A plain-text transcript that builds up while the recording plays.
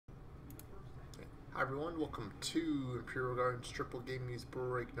Hi everyone, welcome to Imperial Gardens Triple Game Used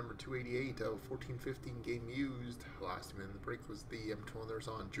break number 288 of 14-15 game used. Last time in the break was the M12ers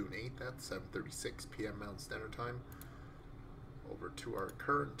on June 8th at 7:36 p.m. Mountain Standard Time. Over to our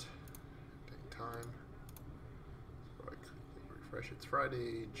current date time. Refresh, it's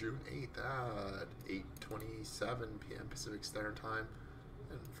Friday, June 8th at 8:27 p.m. Pacific Standard Time.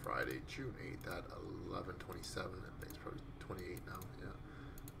 And Friday, June 8th at 11:27. I think it's probably 28 now, yeah.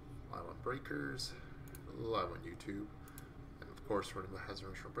 Live on Breakers, live on YouTube, and of course running the Hazard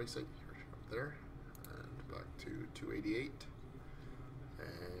Restaurant Break site up there. And back to 288.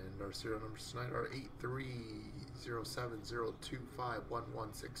 And our serial numbers tonight are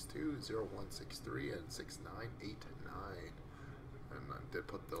 830702511620163063 and 6989. And I did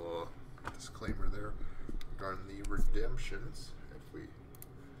put the disclaimer there regarding the redemptions if we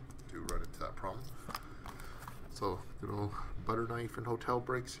do run into that problem. So, good old butter knife and hotel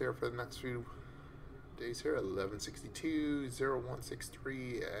breaks here for the next few days here. 1162,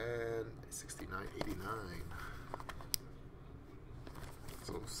 0163, and 6989.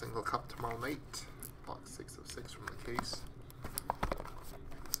 So, single cup tomorrow night. Box 6 of 6 from the case.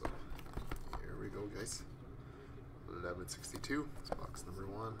 So, here we go, guys. 1162. It's box number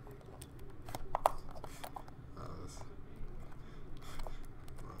 1. This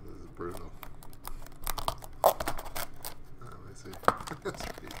is brutal. That's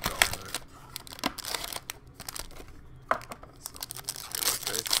pretty dull there. So,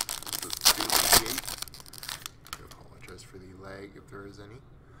 okay, this is 288. I apologize for the lag if there is any.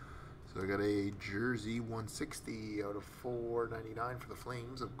 So I got a jersey 160 out of 499 for the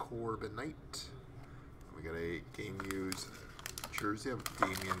Flames of Corbin Knight. We got a game used jersey of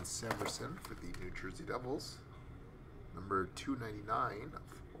Damian Severson for the New Jersey Devils. Number 299 of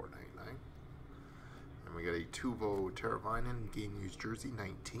 499. And we got a Tuvo Teravainen game used jersey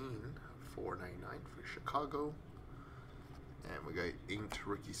 19, $4.99 for Chicago. And we got inked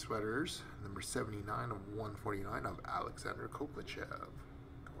rookie sweaters, number 79 of 149 of Alexander Koklachev,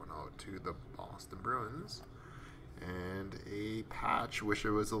 going out to the Boston Bruins. And a patch, wish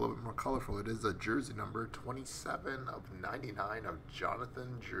it was a little bit more colorful. It is a jersey number 27 of 99 of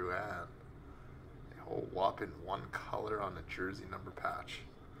Jonathan Drouin. A whole whopping one color on the jersey number patch.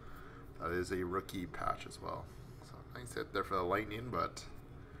 That is a rookie patch as well. So nice hit there for the Lightning, but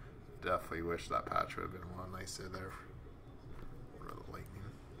definitely wish that patch would have been one nice hit there for the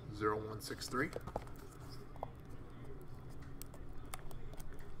Lightning. 0163.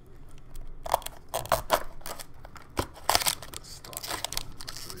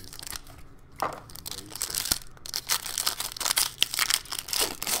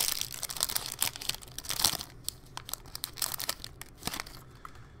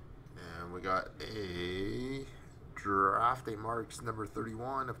 We got a draft day marks number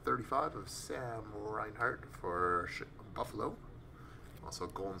 31 of 35 of Sam Reinhart for Buffalo. Also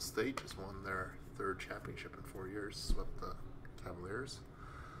Golden State just won their third championship in 4 years, swept the Cavaliers.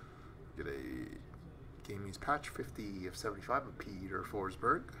 Get a game used patch 50 of 75 of Peter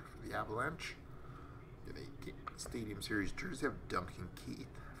Forsberg for the Avalanche. Get a Stadium Series jersey of Duncan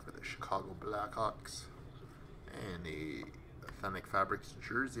Keith for the Chicago Blackhawks. And a Authentic Fabrics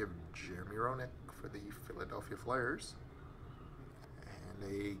jersey of Jeremy Roenick for the Philadelphia Flyers. And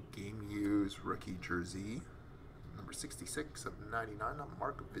a game used rookie jersey number 66 of 99 of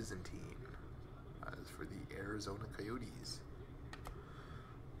Mark Byzantine. That is for the Arizona Coyotes.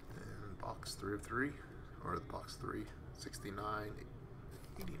 And box 3 of 3, or the box 3,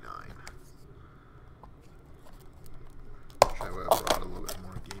 69.89. I would have brought a little bit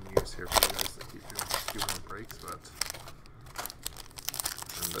more game use here for you guys to keep doing a few more breaks, but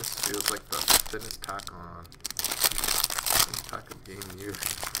and this feels like the thinnest pack of game use.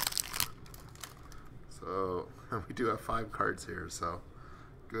 So we do have 5 cards here, so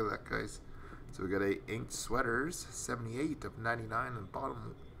good luck, guys. So we got a inked sweaters 78 of 99, and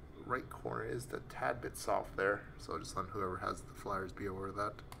bottom right corner is the tad bit soft there. So just on whoever has the Flyers, be aware of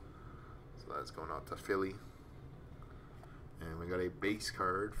that. So that's going out to Philly. And we got a base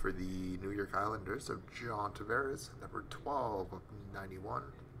card for the New York Islanders of John Tavares, number 12 of 91.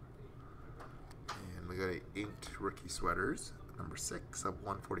 And we got a inked rookie sweaters, number 6 of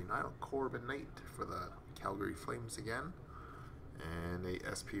 149 of Corbin Knight for the Calgary Flames again. And a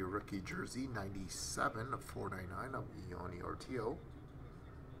SP rookie jersey, 97 of 499 of Yoni Ortio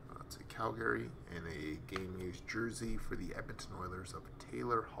to Calgary. And a game used jersey for the Edmonton Oilers of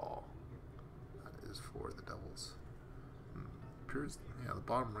Taylor Hall. That is for the Devils. Yeah, the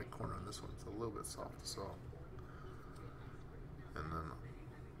bottom right corner on this one's a little bit soft as well. And then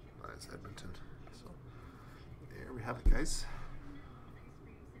that is Edmonton. So there we have it, guys.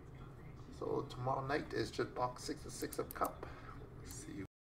 So tomorrow night is just box 6 of Cup. See you.